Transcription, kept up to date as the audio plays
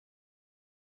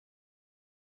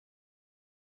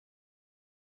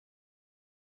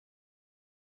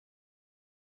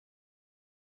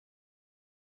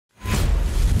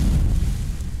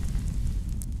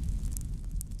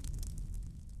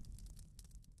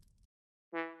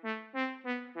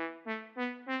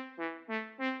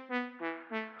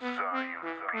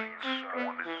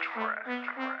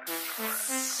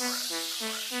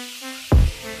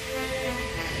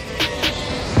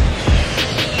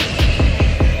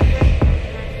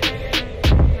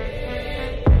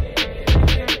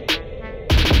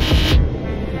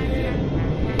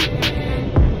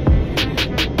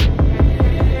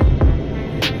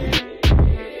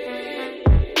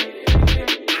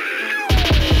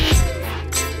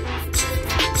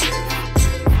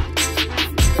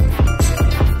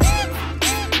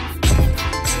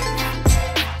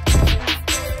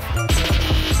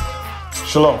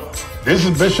Shalom. This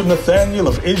is Bishop Nathaniel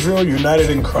of Israel United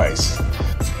in Christ.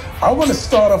 I want to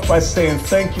start off by saying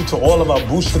thank you to all of our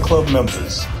Booster Club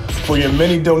members for your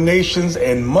many donations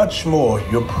and much more,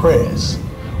 your prayers.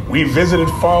 We visited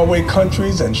faraway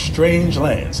countries and strange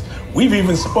lands. We've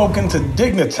even spoken to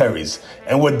dignitaries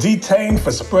and were detained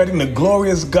for spreading the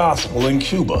glorious gospel in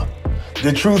Cuba.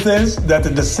 The truth is that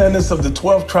the descendants of the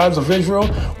 12 tribes of Israel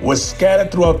were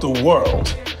scattered throughout the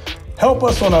world. Help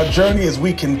us on our journey as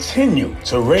we continue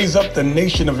to raise up the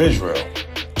nation of Israel.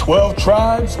 12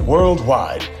 tribes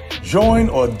worldwide. Join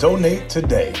or donate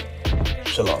today.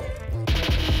 Shalom.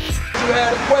 You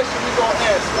had a question, we're going to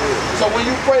answer. So when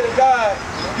you pray to God,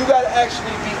 you got to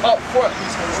actually be upfront.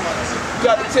 You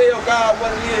got to tell God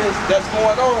what it is that's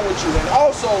going on with you. And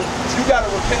also, you got to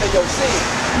repent of your sin.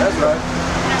 That's right.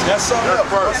 That's something else.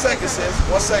 1 second, sis.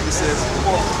 1 second, sis.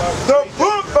 The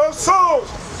book of Psalms,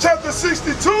 chapter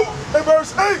 62 and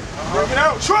verse 8. Bring it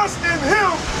out. Trust in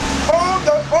him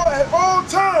at all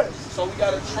times. So we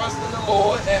got to trust in the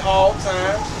Lord at all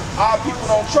times. Our people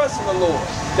don't trust in the Lord.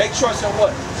 They trust in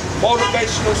what?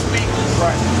 Motivational speakers,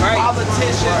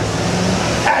 politicians,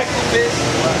 activists.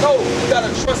 No, we got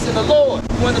to trust in the Lord.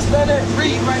 You understand that?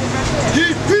 Read right there.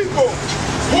 Ye people,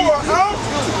 pour out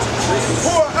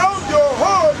your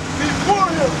heart before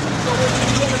him. So when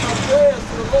you're giving your prayers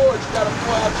to the Lord, you got to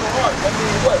pour out your heart. That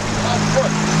means what? Up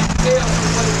front. Tell him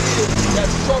what it is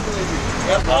that's troubling you.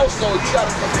 And also, you got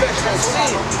to confess your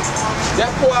sin.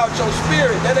 That pour out your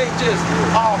spirit. That ain't just,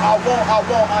 oh,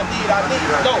 I need.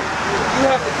 No. You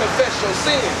have to confess your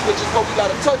sin, which is what we got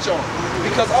to touch on.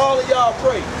 Because all of y'all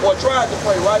pray, or tried to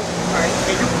pray, right?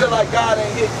 And you feel like God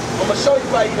ain't hit you. I'm going to show you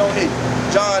why he don't hit you.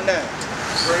 John 9.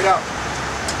 Straight out.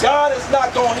 God is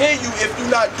not going to hear you if you're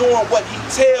not doing what he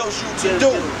tells you to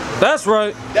do. That's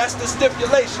right. That's the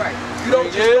stipulation. You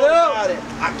don't just go God and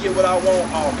I get what I want.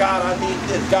 Oh, God, I need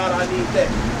this. God, I need that.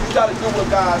 You got to do what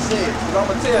God says. Because I'm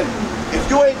going to tell you, if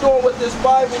you ain't doing what this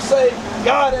Bible say,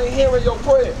 God ain't hearing your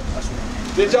prayer.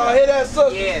 Did y'all hear that,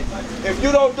 sister? Yes. If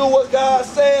you don't do what God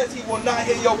says, he will not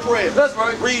hear your prayer. That's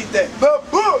right. Read that. The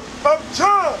book of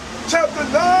John, chapter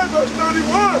 9, verse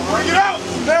 31. Bring it out.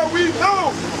 Now we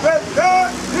know that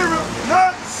God heareth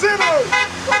not sinners.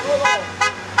 Hold on.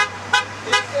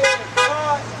 It says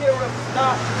God heareth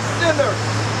not sinners.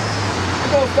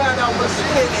 We're going to find out what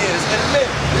sin is in a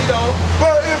minute. You know.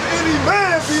 But if any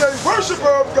man be a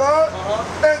worshiper of God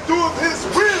and doeth his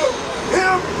will,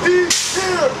 him he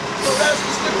hears. So that's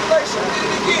the stipulation. Read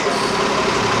it again.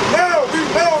 Now we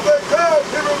know that God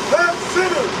heareth not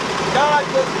sinners. God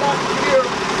does not hear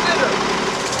sinners.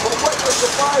 But what does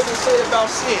the Bible say about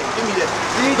sin? Give me that.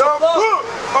 Read the book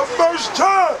of 1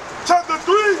 John, chapter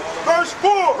 3, verse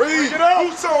 4. Read it out.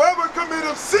 Whosoever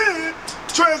committeth sin,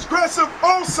 transgressive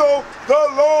also the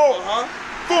law.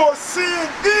 For sin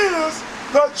is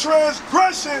the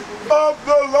transgression of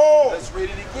the law. Let's read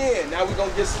it again. Now we're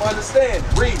going to get some understanding.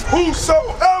 Read.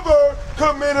 Whosoever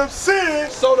committeth sin.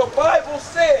 So the Bible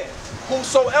says,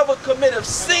 whosoever committeth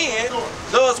sin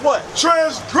does what?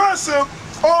 Transgressive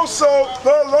also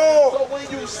the law. So when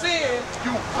you sin,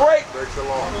 you break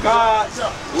God's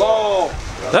law.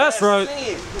 That's right.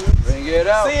 Sin. Bring it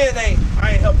out. Sin ain't,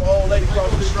 I ain't help an old lady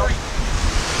cross the street.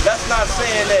 That's not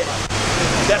saying that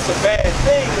that's a bad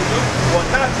thing to do or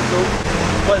not to do.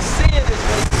 But sin is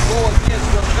when you go against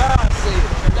what God said.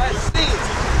 That's sin.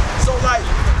 So like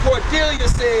Cordelia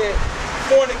said,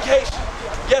 fornication.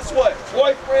 Guess what?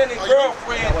 Boyfriend and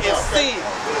girlfriend is sin.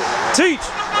 Teach.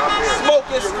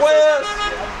 Smoking squares,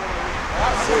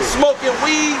 smoking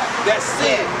weed, that's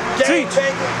sin.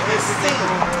 Gangbanging is sin.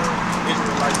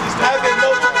 Having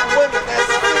multiple women,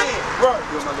 that's sin. Right.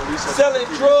 Selling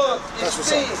drugs is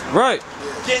sin. Right.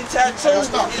 Getting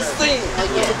tattoos is sin.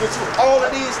 All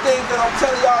of these things that I'm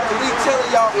telling y'all and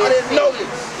retelling y'all, I didn't know this.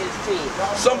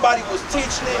 Somebody was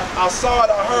teaching it, I saw it,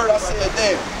 I heard, I said,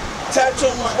 damn,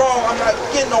 tattoos wrong, I'm not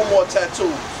getting no more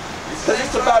tattoos. Because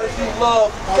it's about if you love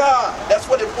God. That's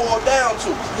what it boiled down to.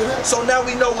 So now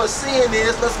we know what sin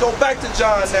is. Let's go back to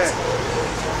John 9.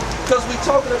 Because we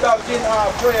talking about getting our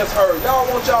prayers heard. Y'all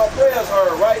want y'all prayers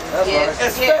heard, right? That's right.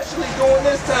 Especially during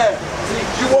this time. See,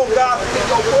 you want God to hear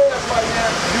your prayers right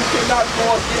now, you cannot go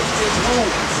against his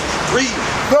rules. Read.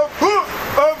 The book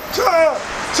of John,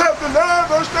 chapter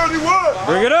 9, verse 31.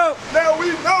 Bring it out. Now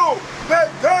we know that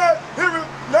God heareth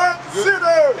not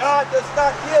sinners. God does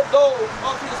not hear those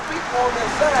of his people on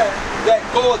their side that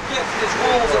go against his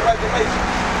rules and regulations.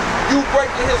 You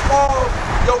breaking his laws,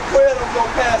 your prayer don't go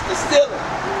past the ceiling.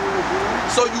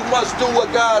 So you must do what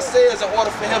God says in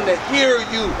order for him to hear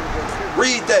you.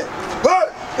 Read that.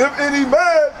 But if any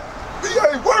man be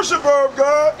a worshiper of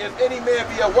God. If any man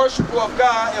be a worshiper of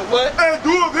God and what? And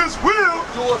do of his will.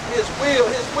 Do of his will.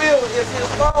 His will is his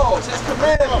laws, his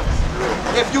commandments.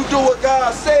 If you do what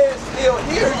God says, he'll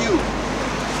hear you.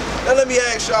 Now let me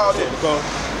ask y'all this.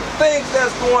 Things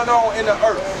that's going on in the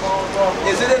earth.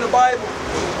 Is it in the Bible?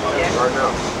 Yes. Right now.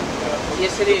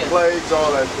 Yes, it is. Plagues,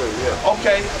 all that stuff, yeah.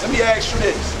 Okay, let me ask you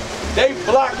this. They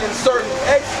blocking certain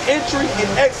entry and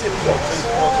exit points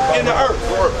in the earth.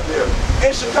 Yeah.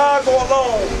 In Chicago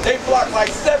alone, they block like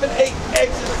 7, 8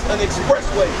 exits and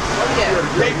expressways. Yeah.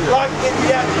 They block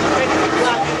Indiana. They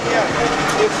block Indiana.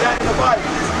 Is that in the Bible?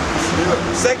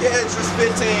 Second Esdras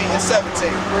 15 and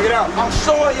 17. Bring it out. I'm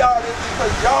showing y'all this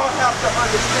because y'all have to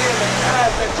understand the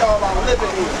times that y'all are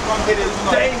living in. It is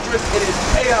dangerous. It is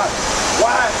chaos.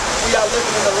 Why? We are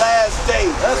living in the last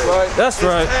days. That's right. That's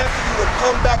right. It's time for you to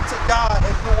come back to God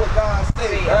and do what God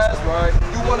says. That's right.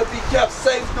 You want to be kept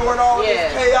safe during all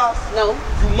this chaos? No.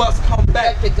 You must come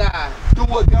back to God. Do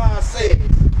what God says.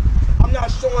 I'm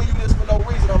not showing you this for no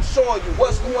reason. I'm showing you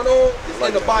what's going on is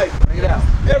in the Bible. Bring it out.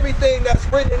 Everything that's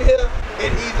written in here,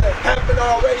 it either happened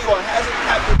already or hasn't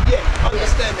happened yet.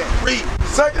 Understand that. Read.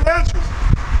 Second Esdras,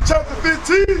 chapter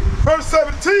 15, verse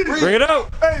 17. Bring it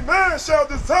out. A man shall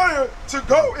desire to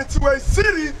go into a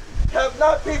city. Have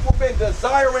not people been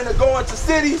desiring to go into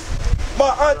cities? My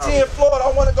auntie in Florida,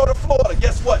 I want to go to Florida.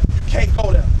 Guess what? You can't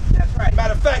go there. That's right.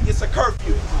 Matter of fact, it's a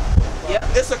curfew. Yep.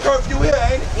 It's a curfew here,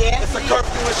 ain't it? Yeah. It's a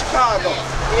curfew in Chicago.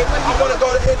 I want to go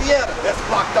to Indiana. That's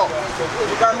blocked off.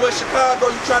 You in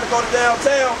Chicago, you trying to go to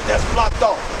downtown? That's blocked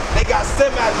off. They got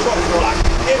semi-trucks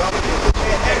blocking entry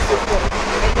and exit points.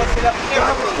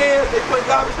 Garbage cans, they put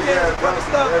garbage cans in front of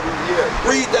stuff.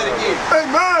 Read that again. A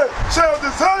man shall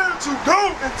desire to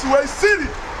go into a city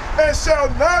and shall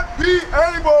not be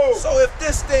able. So if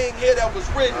this thing here that was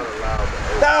written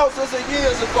thousands of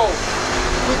years ago,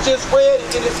 we just read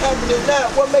it and it's happening now,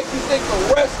 what makes you think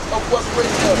the rest of what's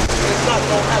written here is not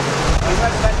going to happen?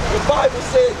 The Bible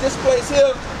said this place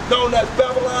here, known as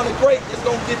Babylon the Great, is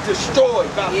going to get destroyed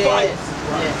by fire.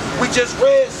 Yes. We just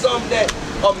read something that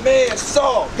a man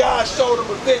saw. God showed him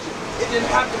a vision. It didn't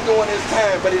happen during his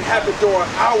time, but it happened during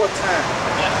our time.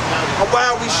 And why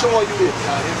are we showing you this?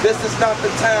 This is not the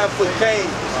time for games.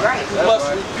 Right. You must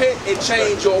repent and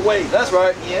change your ways. That's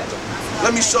right. Yeah.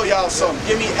 Let me show y'all something.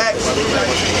 Give me Acts. Let me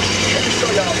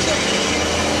show y'all something.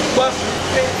 You must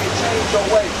repent and change your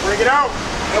ways. Bring it out.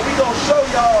 And we gonna show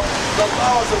y'all the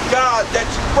laws of God that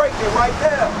you breaking right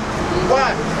now.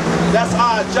 Why? That's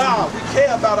our job. We care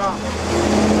about our.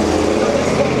 Because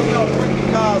it's something about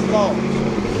breaking God's laws.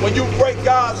 When you break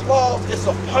God's laws, it's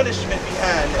a punishment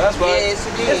behind it. That's right. Yes,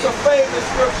 it is. It's a famous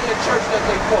scripture in church that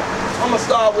they quote. I'm gonna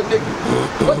start with Nicky.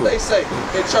 What they say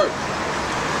in church?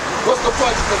 What's the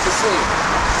punishment for sin?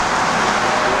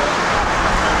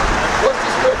 What's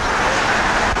the scripture?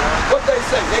 What they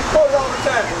say? They quote it all the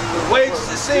time. The wages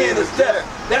of sin is death.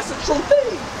 That's a true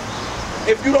thing.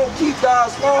 If you don't keep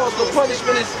God's laws, the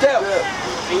punishment is death.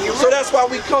 So that's why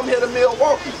we come here to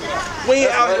Milwaukee. We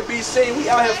ain't out here to be seen. We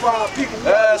out here for our people.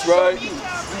 That's right. You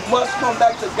must come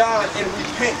back to God and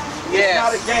repent. It's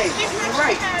not a game. You're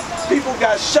right. People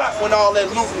got shot when all that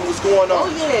looting was going on.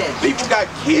 Oh, yeah. People got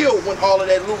killed when all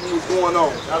of that looting was going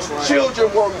on. That's right.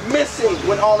 Children were missing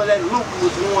when all of that looting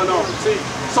was going on.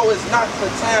 So it's not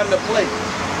the time to play.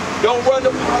 Don't run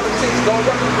to politics. Don't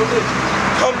run to religion.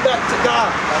 Come back to God.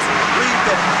 Read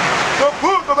that. The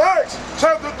book of Acts,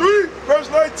 chapter 3, verse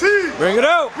 19. Bring it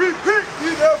out. Repent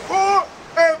ye therefore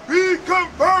and be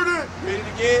converted. Read it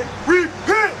again.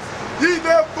 Repent ye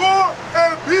therefore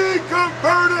and be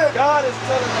converted. God is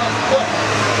telling us what?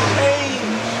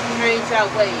 Change our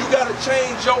ways. You got to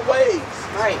change your ways.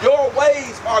 Right. Your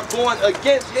ways are going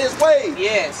against His ways.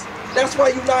 Yes. That's why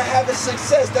you're not having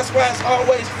success. That's why it's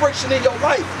always friction in your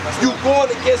life. You're going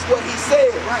against what He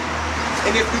said. Right.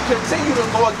 And if you continue to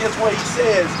go against what He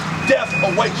says, death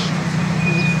awaits you.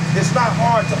 It's not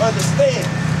hard to understand.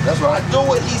 That's right. I do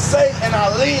what He say and I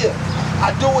live.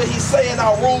 I do what He say and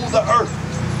I rule the earth.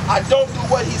 I don't do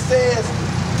what He says,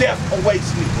 death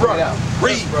awaits me. Bring it out.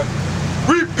 Read.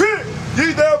 Repent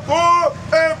ye therefore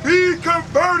and be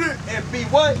converted. And be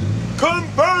what?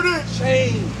 Converted.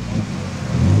 Change.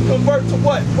 Convert to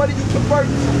what? What do you convert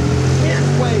to? His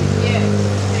way. Yes.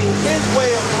 His way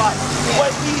of life.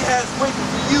 What He has written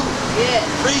for you. Yes.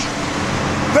 Read.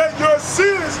 That your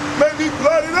sins may be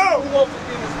blotted out. Who won't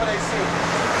forgiveness for their sins?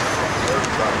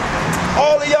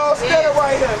 All of y'all standing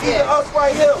right here. Even us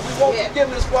right here. We want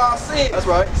forgiveness for our sins. That's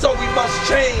right. So we must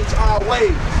change our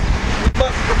ways. We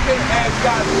must repent and ask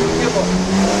God to forgive us.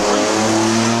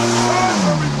 Times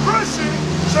of refreshing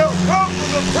shall come from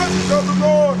the presence of the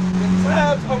Lord. The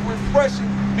times of refreshing,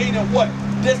 meaning what?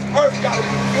 This earth got to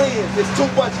be cleansed. There's too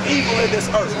much evil in this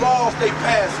earth. Laws they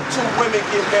pass, two women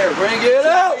get married. Bring it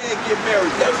out. Two men get married.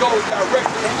 That goes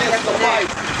directly against the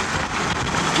Bible.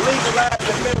 Legalize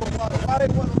the marijuana. Why they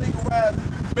want to legalize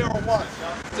marijuana?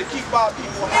 To keep our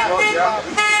people high.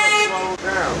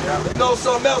 You know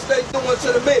something else they doing to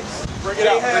the mix?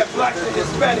 They have blacks and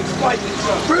Hispanics fighting each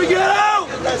other. Bring it out.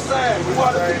 Get that sign. We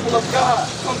are the people of God.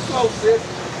 Come close, sis.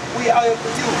 We out here for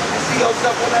you. You see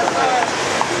yourself on that sign?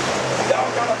 Y'all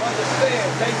gotta understand,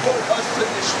 they want us to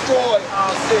destroy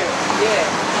ourselves. Yeah.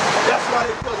 That's why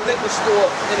they put liquor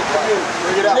stores in the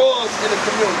community, drugs in the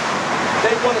community.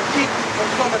 They want to keep you from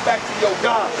coming back to your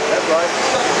God. That's right.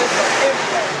 Because it's an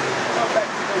impact to come back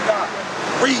to your God.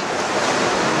 Read.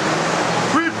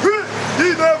 Repent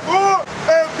ye therefore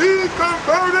and be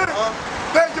converted,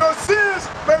 that your sins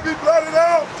may be blotted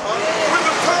out, when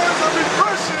the times of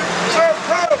refreshing shall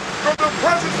come from the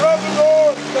presence of the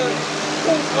Lord. Because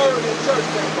who's heard in church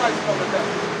that Christ coming back?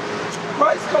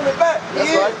 Christ coming back.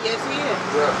 That's right. Yes, he is.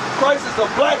 Christ is a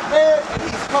black man and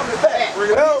he's coming back. But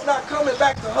he's not coming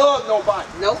back to hug nobody.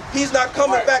 Nope. He's not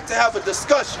coming back to have a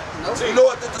discussion. Nope. So you know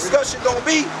what the discussion gonna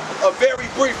be? A very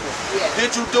brief one. Yeah.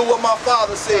 Did you do what my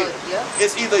father said? Yeah.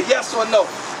 It's either yes or no.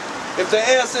 If the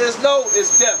answer is no,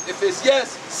 it's death. If it's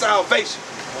yes, salvation.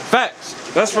 Facts.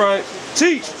 That's right.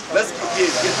 Teach. Let's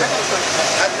get that.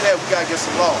 After that, we gotta get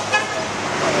some law.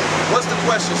 What's the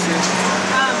question, sis?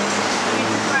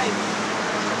 Jesus Christ.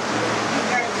 We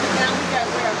gotta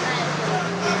wear a mask.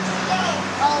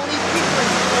 All these people,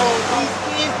 these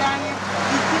kids down here,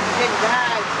 these people that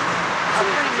died. A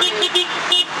friend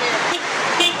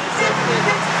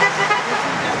of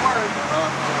mine that word.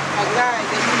 A guy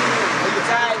that he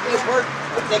died at work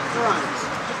with their crimes.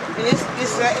 And it's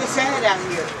sad out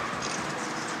here.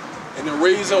 And the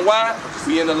reason why,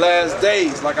 we in the last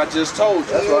days, like I just told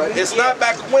you. That's right. It's not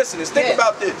by coincidence. Think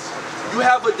about this. You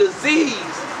have a disease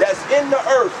that's in the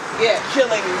earth,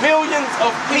 killing millions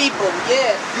of people.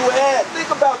 Think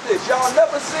about this. Y'all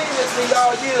never seen this in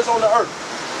y'all years on the earth.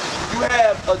 You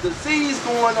have a disease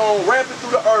going on rampant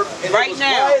through the earth, and right it was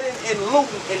now, rioting and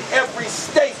looting in every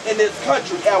state in this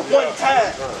country at one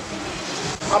time.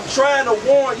 I'm trying to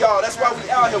warn y'all. That's why we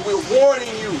out here. We're warning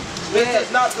you. This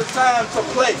is not the time to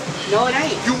play. No, it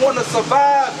ain't. You want to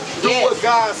survive? Do what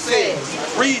God says.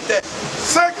 Read that.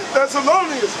 2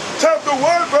 Thessalonians chapter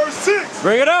 1 verse 6.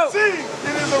 Bring it out. See,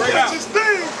 it is a righteous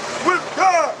thing with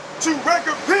God to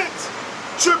recompense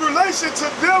tribulation to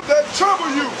them that trouble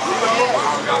you.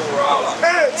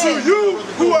 And to you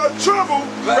who are troubled,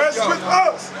 rest with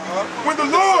us. When the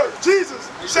Lord Jesus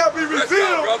shall be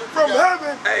revealed from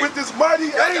heaven with his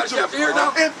mighty angels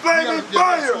in flaming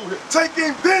fire,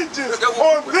 taking vengeance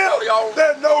on them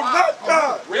that know not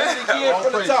God. Read it again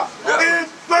from the top. In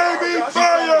flaming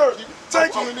fire,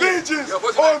 taking vengeance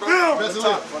on them.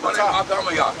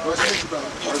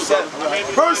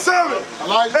 Verse 7.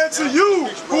 And to you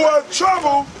who are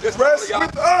troubled, rest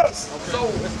with us. So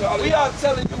we are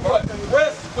telling you what?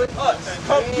 Rest with us.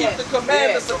 Come keep the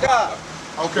commandments of God.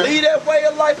 Leave that way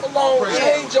of life alone.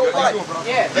 Change your life.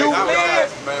 You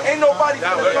live, ain't nobody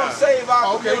gonna come save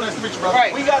our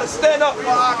community. We gotta stand up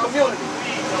for our community.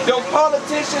 Them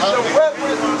politicians, them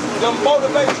reverends, them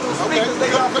motivational speakers, they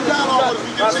don't do nothing.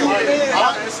 You men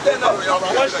have to stand up.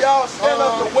 Once y'all stand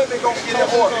up, the women gonna get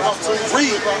in order.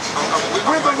 Read.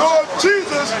 When the Lord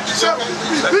Jesus shall be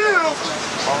revealed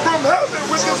from heaven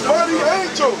with his mighty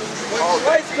angels. When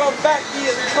Christ comes back, he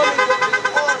is coming with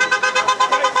his army.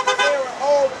 Christ is tearing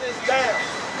all of this down.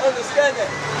 Understand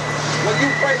that. When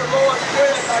you pray the Lord's Prayer,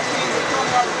 thy kingdom come,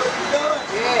 thy will be done.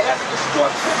 That's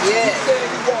destruction. He said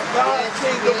you want God's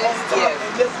kingdom on top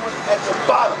and this one at the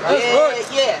bottom.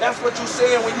 That's what you're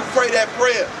saying when you pray that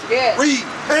prayer. Read.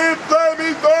 In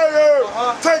flaming fire,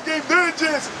 taking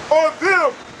vengeance on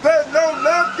them that know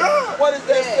not God. What is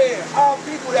that saying? Our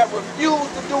people that refuse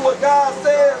to do what God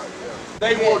says,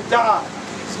 they will die.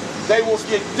 They will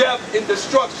get death and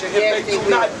destruction if they do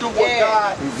not do what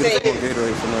God says.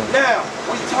 Now,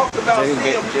 we talked about sin,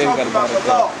 we talked about the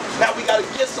law. Now we got to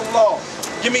get some law.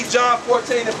 Give me John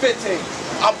 14 and 15.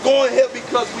 I'm going here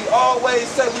because we always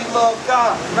say we love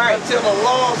God until the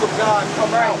laws of God come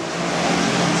out.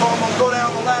 So I'm going to go down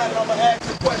the line and I'm going to ask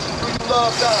you a question. Do you love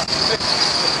God? Do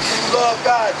you love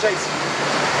God, Jason?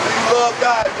 Do you love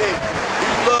God, David? Do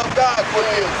you love God,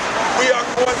 Cornelius? We are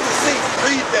going to see.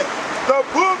 Read that. The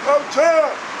book of John,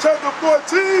 chapter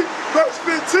 14, verse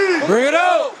 15. Bring it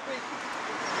out.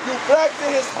 You black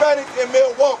and Hispanic in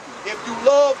Milwaukee. If you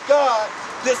love God,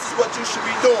 this is what you should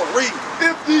be doing. Read.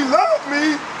 If ye love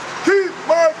me, keep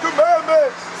my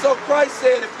commandments. So Christ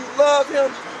said, if you love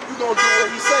him, you're going to do what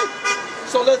he says.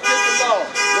 So let's get the law.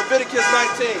 Leviticus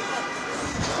 19.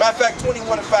 Matter of fact,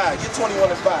 21 and 5. Get 21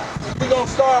 and 5. We're going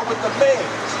to start with the man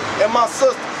and my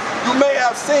sister. You may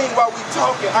have seen while we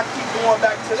talking, I keep going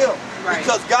back to them. Right.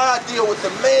 Because God deal with the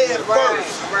man Right,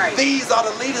 first. right. These are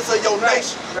the leaders of your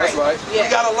nation. That's right. We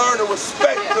got to learn to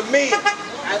respect the men.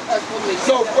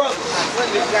 So, brothers,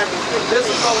 this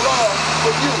is a law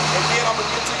for you. And then I'm going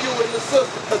to get to you and the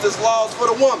sister because this law is for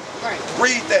the woman. Right.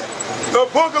 Read that. The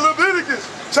book of Leviticus,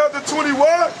 chapter 21,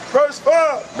 verse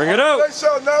 5. Bring it out. They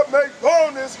shall not make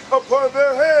boldness upon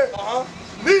their head,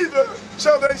 neither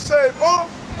shall they shave off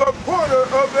the corner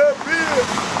of their beard.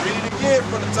 Read it again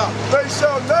from the top. They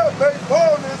shall not make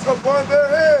boldness upon their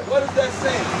head. What is that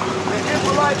saying? The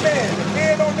Israelite man, the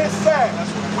head on this side,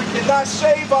 we cannot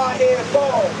shave our head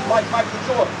bald like Michael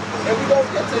Jordan. And we're going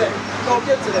to get to that. We're going to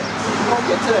get to that. We're going to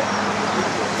get to that.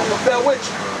 I'm going to bear with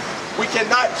you. We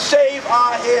cannot shave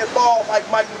our head bald like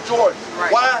Michael Jordan. Right.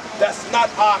 Why? That's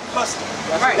not our custom.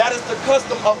 Right. That is the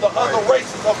custom of the other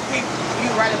races of people.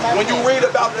 You right about When you that. read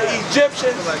about the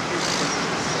Egyptians,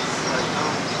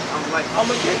 I'm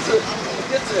going to get to it. I'm going to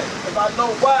get to that. If I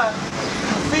know why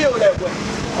you feel that way.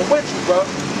 I'm with you, bro.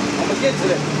 I'm going to get to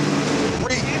that.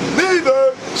 Read.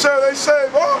 Neither shall they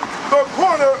shave off the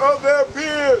corner of their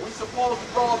beard. We supposed to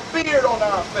grow a beard on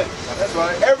our face. That's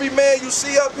right. Every man you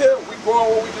see up here, we grow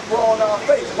what we can grow on our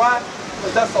face. Why?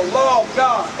 Because that's a law of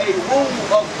God, a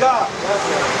rule of God.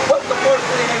 What's the first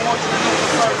thing they want you to do to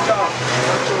serve God?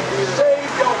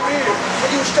 Shave your beard.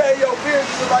 When you shave your beard,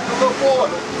 you look like a little boy.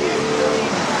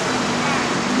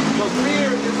 The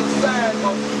beard is a sign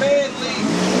of manly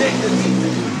dignity.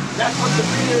 That's what the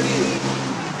beard is.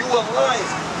 You a lion.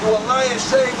 You a lion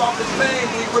shave off his mane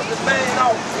when he rip his mane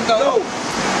off. No. You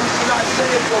should not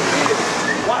shave your beard.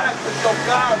 Why? Because your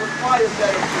God requires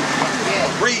that of you.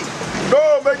 Yeah. Read.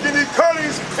 Nor make any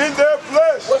cuttings in their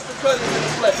flesh. What's the cuttings in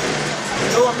the flesh?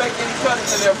 Nor make any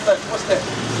cuttings in their flesh. What's that?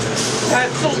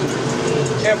 Tattoo.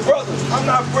 And brothers, I'm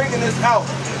not bringing this out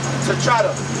to try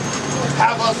to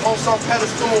have us on some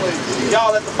pedestal and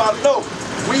y'all at the bottom. No.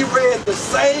 We read the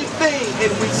same thing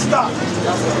and we stopped.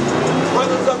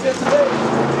 Brothers up here today,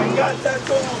 they got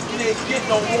tattoos, you didn't get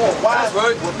no more. Why?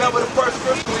 Right. Remember the first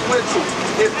scripture we went to.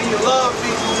 If you love me,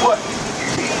 do what?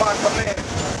 Keep my commandments.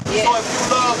 Yeah. So if you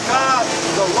love God,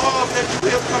 the laws that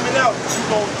you hear coming out, you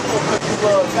gonna do it because you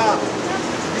love God.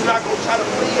 You're not gonna try to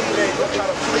please man, you're gonna try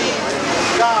to please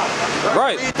God.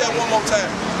 Right. Read that one more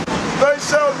time. They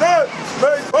shall not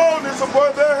make boldness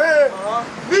upon their head,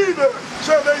 neither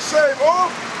shall they shave off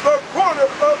the corner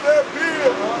of their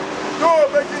beard, nor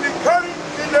make any cutting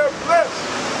in their flesh.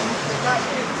 Not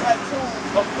get tattooed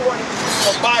according to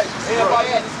the Bible.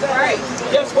 Everybody understand? Right.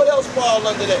 Guess what else falls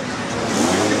under that?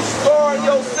 You scarring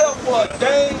yourself for a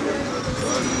danger.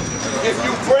 If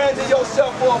you branded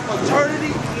yourself for a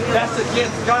fraternity, that's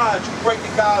against God. You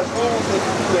breaking God's rules if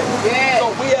you do that. Yeah.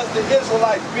 So we as the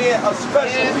Israelites, being a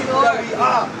special Yeah, people that we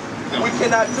are, we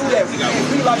cannot do that. We can't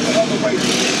be like the other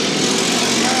races.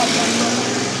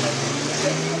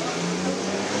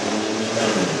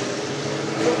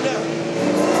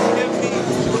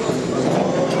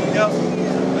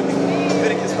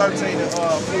 Leviticus 13 and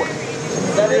 40.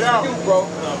 That is you, bro.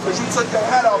 Because you took your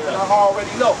hat off and I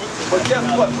already know. But guess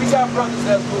what? We got brothers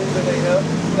that's losing their hair,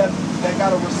 that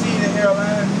got a receding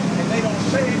hairline, and they don't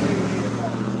shave their hair.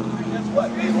 And guess what?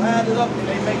 They line it up and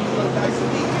they make it look nice and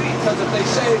neat. Because if they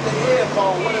shave their head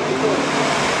bald, what are they doing?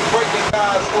 Breaking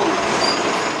God's rules.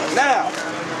 Now,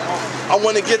 I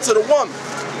want to get to the woman.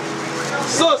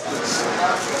 Sisters.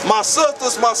 My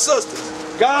sisters.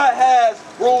 God has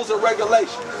rules and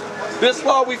regulations. This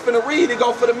law we finna read and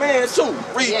go for the man too.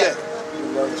 Read that.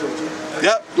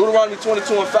 Yep, Deuteronomy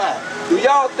 22 and 5. Do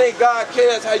y'all think God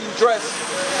cares how you dress?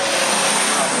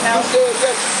 You said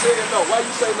yes, you said no. Why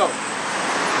you say no?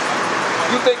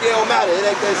 You think it don't matter, it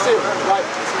ain't that serious, right?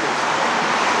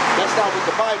 That's not what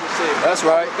the Bible said. That's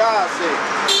right. What God said.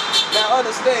 Now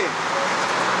understand,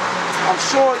 I'm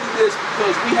showing you this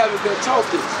because we haven't been taught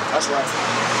this. That's right.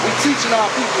 We teaching our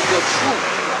people the truth.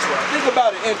 That's right. Think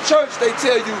about it. In church, they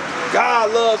tell you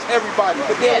God loves everybody.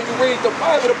 But then when you read the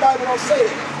Bible don't say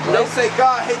that. They say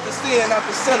God hates the sin, not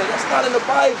the sinner. That's not in the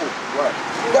Bible. Right.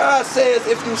 God says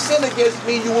if you sin against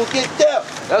me, you will get death.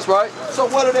 That's right. So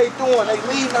what are they doing? They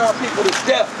leading our people to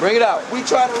death. Bring it out. We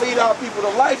try to lead our people to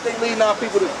life, they leading our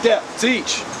people to death.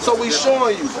 Teach. So we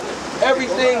showing you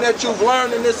everything that you've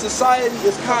learned in this society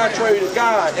is contrary to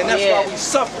God, and that's why we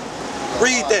suffer.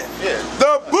 Read that.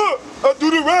 The book of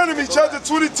Deuteronomy chapter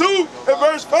 22 and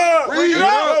verse 5. Read it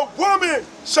out. A woman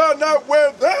shall not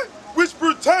wear that which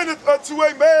pertaineth unto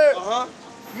a man.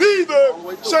 Neither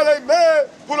shall a man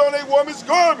put on a woman's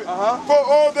garment. For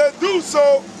all that do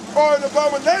so are an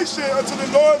abomination unto the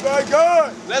Lord thy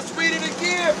God. Let's read it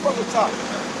again from the top.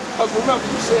 Because remember,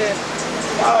 you said,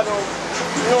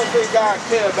 you don't think God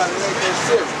cares about it, it ain't that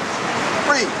serious.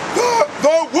 Read.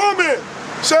 The woman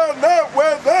shall not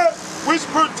wear that which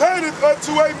pertaineth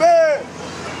unto a man.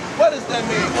 What does that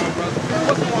mean, brother?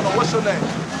 What's going on? What's your name?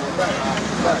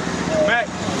 Mac.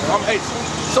 I'm H.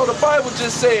 So the Bible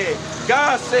just said,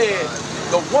 God said,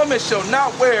 the woman shall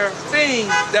not wear things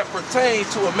that pertain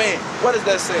to a man. What does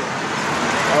that say?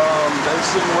 They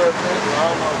shouldn't wear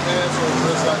pants or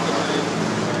dress like the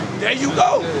man. There you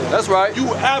go. Yeah, that's right.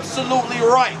 You absolutely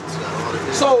right.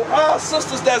 So our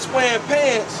sisters that's wearing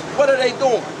pants, what are they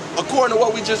doing? According to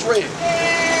what we just read.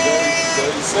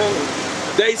 They sinning.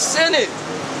 They sinning.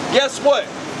 Guess what?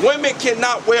 Women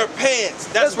cannot wear pants.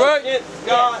 That's right. Against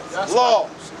God's laws.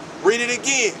 Read it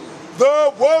again.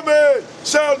 The woman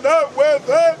shall not wear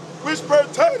that which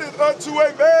pertaineth unto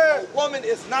a man. A woman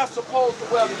is not supposed to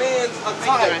wear men's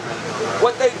attire.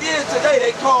 What they did today,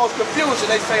 they caused confusion.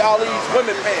 They say all these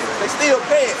women pants. They still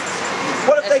pants.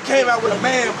 What if they came out with a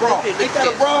man bra? Ain't that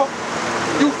a bra?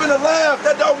 You finna laugh.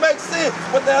 That don't make sense.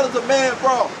 What the hell is a man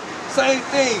bra? Same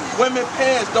thing. Women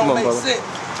pants don't make sense.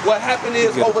 What happened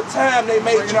is over time they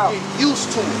made you get used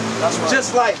to it. That's right.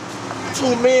 Just like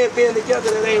two men being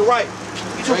together that ain't right.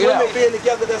 Two women being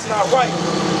together that's not right.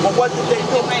 But what did they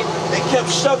do? They kept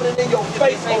shoving it in your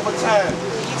face over time.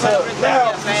 So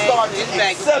now you start to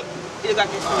accept it.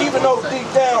 Even though deep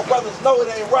down brothers know it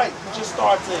ain't right, you just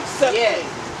start to accept it.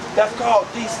 That's called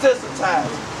desensitized.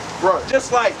 Right.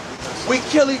 Just like we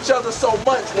kill each other so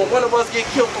much when one of us get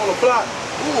killed on the block,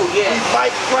 we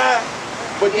might cry,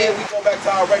 but then we go back to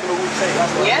our regular routine.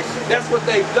 That's what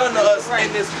they've done to us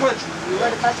in this country.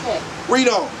 Read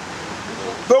on.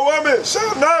 The woman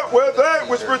shall not wear that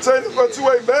which pertaineth unto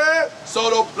a man. So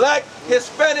the black,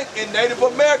 Hispanic, and Native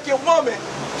American woman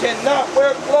cannot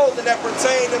wear clothing that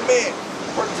pertain to men.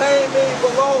 Pertain means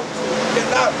belong to.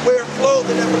 Cannot wear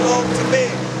clothing that belong to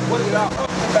men. What is y'all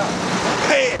talking about?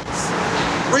 Pants.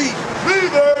 Read.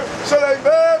 Neither shall a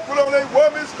man put on a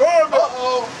woman's garment.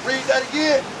 Read that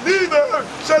again. Neither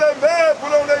shall a man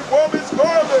put on a woman's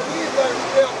garment. Neither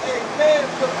shall a man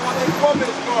put on a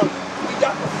woman's garment. We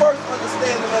got the first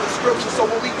understanding of the scripture, so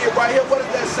when we get right here, what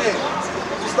does that say?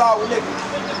 We start with Nick.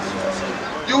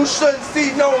 You shouldn't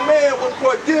see no man with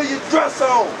Cordelia dress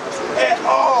on at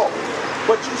all.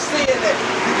 But you seeing that.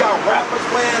 You got rappers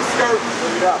wearing skirts.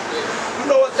 You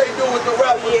know what they do with the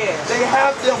rappers? They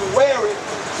have them wear it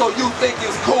so you think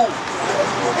it's cool.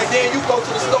 And then you go to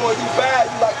the store and you buy it,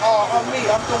 you like, oh, I'm me,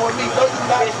 I'm doing me. No, you're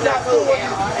not. It's not doing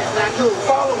it. It's not cool. You're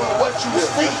following what you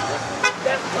see.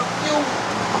 That's confusing.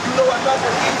 You know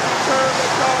another easy term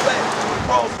they call that?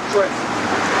 Cross dress.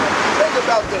 Think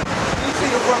about that. You see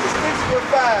the brother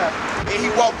 6'5" and he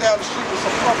walked down the street with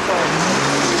some pumps on.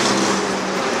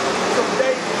 Some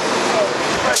days,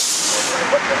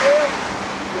 what the hell?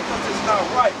 Because it's not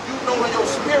right. You know in your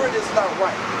spirit it's not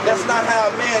right. That's not how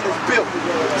a man is built.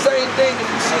 Same thing if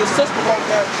you see a sister walk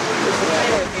down the street with some man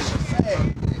and she's sad.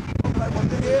 I'm like, what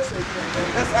the hell?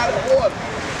 That's out of order.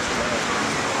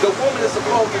 The woman is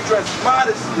supposed to dress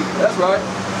modestly. That's right.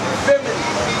 Feminine.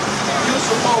 You're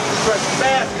supposed to dress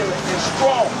masculine and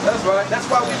strong. That's right. That's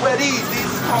why we wear these. These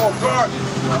is called garments.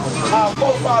 Our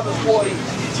forefathers wore these.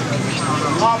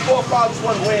 Our forefathers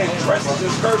wasn't wearing dresses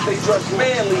and skirts. They dressed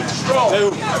manly and strong.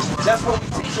 That's what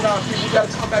we're teaching our people. We got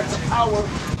to come back to our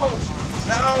culture.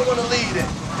 Now, I don't want to leave it.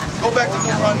 Go back to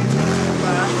Deuteronomy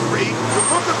 25. Read. The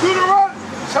book of Deuteronomy,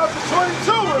 chapter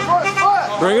 22, and verse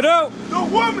 5. Bring it out. The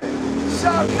woman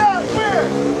shall not wear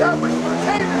that which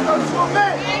pertaineth unto a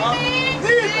man.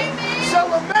 Neither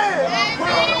shall a man put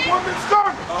on a woman's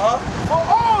garment. For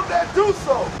all that do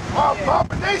so are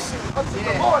abomination unto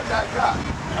the Lord thy God.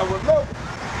 Now remember,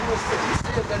 he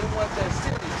said that he wasn't that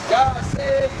serious. God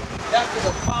said that's an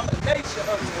abomination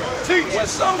unto him. When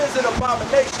something is an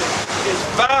abomination, it's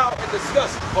vile and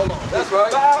disgusting. Hold on. That's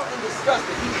right. Vile and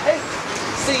disgusting. He hates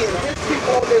seeing his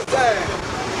people on this side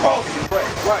crossing bread.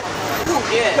 Right.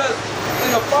 Because in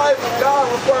the Bible, God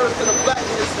refers to the black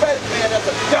and Hispanic man as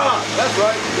a god. That's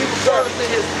right. He refers to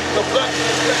the black and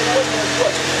Hispanic woman as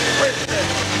what? Princess.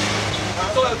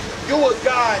 So if you a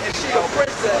guy and she a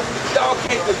princess, y'all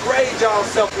can't degrade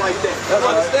y'allself like that. You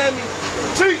understand me?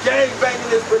 Gang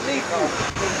banging is beneath you.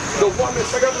 The woman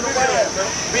serving the man,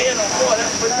 being a whore,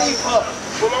 that's beneath her.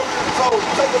 So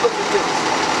take a look at this.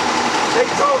 They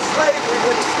taught slavery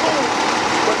in school,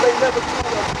 but they never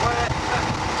taught us why.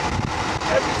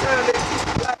 Every time they teach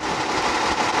black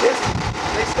history,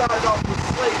 they started off with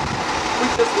slavery. We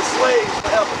just were slaves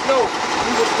forever. No,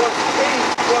 we was once kings,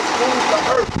 once ruled the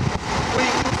earth. We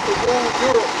used to rule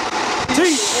Europe.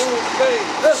 We used to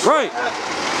That's right.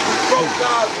 We broke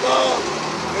God's law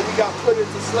and we got put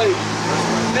into slavery.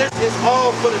 This is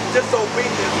all for the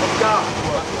disobedience of God.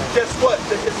 Guess what?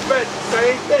 The Hispanics,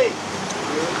 same thing.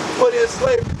 Put in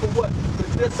slavery for what?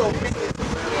 The disobedience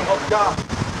of God.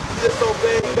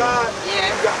 Disobeying God, you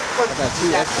got punishment.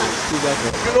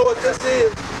 You know what this is?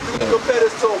 You can compare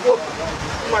this to a whooping.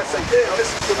 You might say, damn, this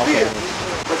is severe.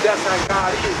 But that's how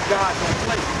God is. God don't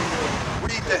play.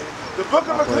 Read that. The book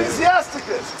of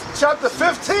Ecclesiasticus, chapter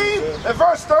 15 and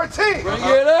verse 13. Bring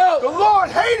it out. The Lord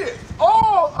hated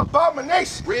all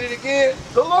abomination. Read it again.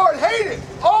 The Lord hated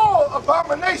all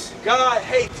abomination. God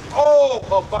hates all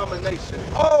abomination,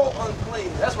 all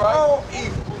unclean. That's right. All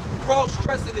evil.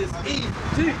 Cross-dressing is evil.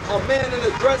 A man in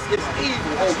a dress is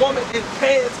evil. A woman in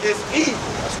pants is evil.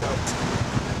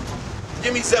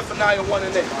 Give me Zephaniah 1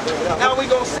 and 8. Now we're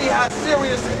going to see how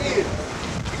serious it is.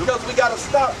 Because we got to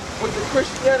stop with the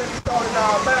Christianity thought in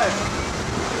our mind.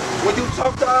 When you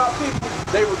talk to our people,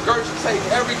 they regurgitate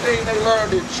everything they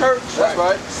learned in church,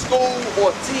 school,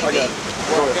 or TV.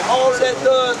 And all that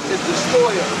does is destroy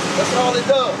us. That's all it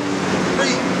does.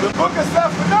 Read. The book of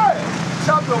Zephaniah,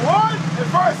 chapter 1 and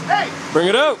verse 8.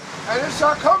 Bring it out. And it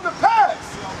shall come to pass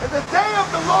in the day of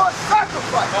the Lord's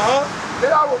sacrifice that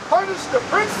I will punish the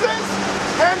princes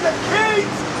and the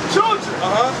king's children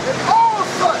and all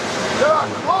such that are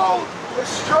clothed with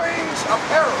strange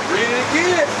apparel. Read it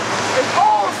again. And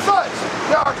all such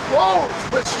that are clothed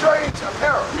with strange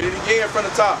apparel. Read it again from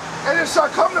the top. And it shall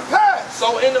come to pass.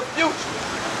 So in the future,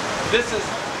 this is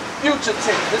future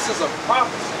tense. This is a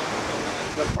prophecy.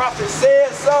 The prophet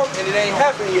said something and it ain't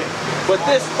happened yet. But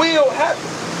this will happen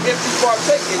if you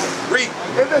partake in it. Read.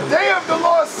 In the day of the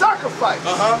Lord's sacrifice.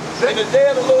 In the day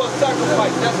of the Lord's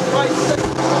sacrifice. That's Christ's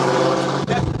sacrifice.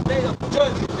 That's the day of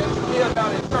judgment that you hear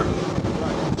about in church.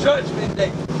 Judgment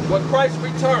day. When Christ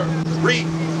returns. Read.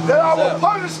 That I will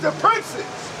punish the princes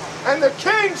and the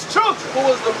king's children. Who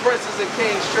is the princes and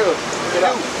king's children?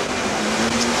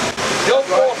 Your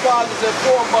forefathers and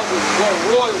foremothers were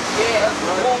royals.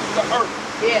 Ruled the earth.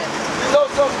 You know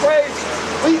something crazy?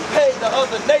 We pay the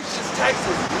other nations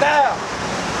taxes now.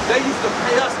 They used to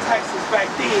pay us taxes back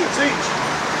then.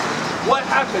 What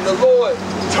happened? The Lord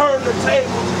turned the tables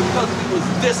because we was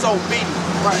disobedient.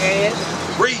 And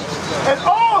read. And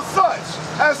all such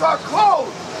as are clothed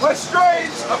with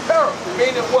strange apparel.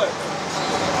 Meaning what?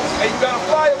 Hey, you got a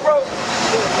flyer, bro?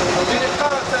 Get in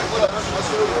contact with us.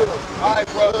 All right,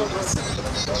 bro.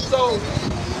 So,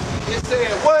 it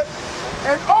said what?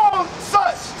 And all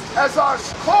such as are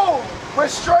clothed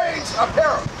with strange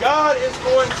apparel. God is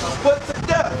going to put to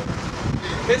death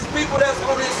his people that's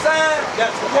on his side,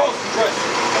 that's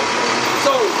cross-dressing.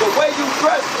 So, the way you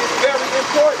dress is very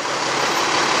important.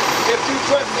 If you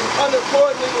dress in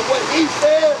unaccordingly with what he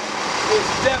said,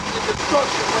 it's death and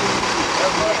destruction when you do.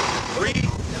 Read.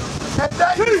 And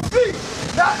that you see,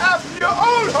 not after your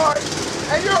own heart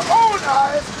and your own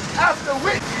eyes, after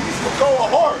which you will go a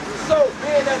whoring. So,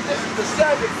 being that this is the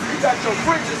Sabbath, you got your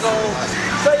fringes on.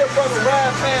 Say your brother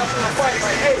ride past in a fight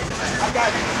like, hey, I got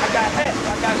hats,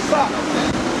 I got socks.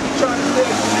 You trying to sell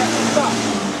some hats and socks.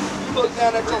 You look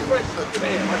down at your fringes,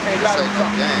 man, I can't buy them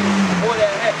socks. Or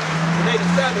that hat. Today the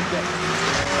Sabbath day.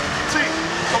 See,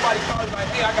 somebody calls you like,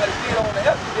 hey, I got to get on the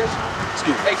air conditioner.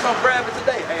 Hey, come grab it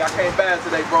today. Hey, I can't buy it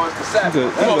today, bro. It's the Sabbath. You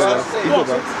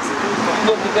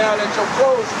looking down at your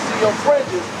clothes, you see your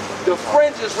fringes. The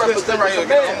fringes represent the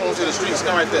command. Come on to the streets,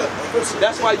 come right there.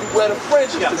 That's why you wear the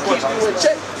fringes, to keep you in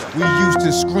check. We used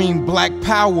to scream black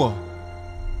power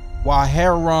while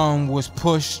heroin was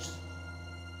pushed.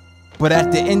 But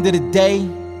at the end of the day,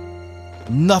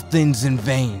 nothing's in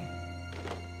vain.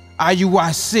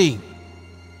 IUIC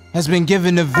has been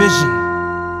given a vision.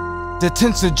 The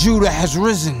tents of Judah has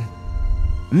risen.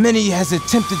 Many has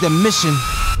attempted the mission.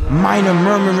 Minor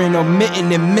murmuring,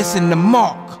 omitting, and missing the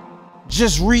mark.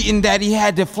 Just reading that he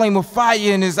had the flame of fire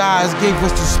in his eyes gave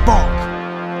us the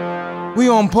spark. We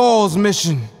on Paul's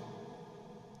mission.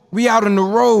 We out on the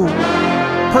road,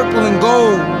 purple and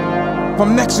gold.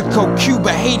 From Mexico,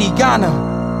 Cuba, Haiti, Ghana,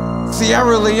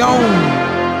 Sierra Leone.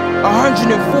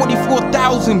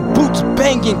 144,000 boots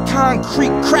banging,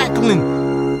 concrete crackling.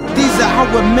 These are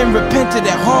our men repented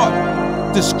at heart.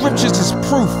 The scriptures is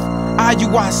proof.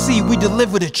 IUIC, we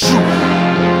deliver the truth.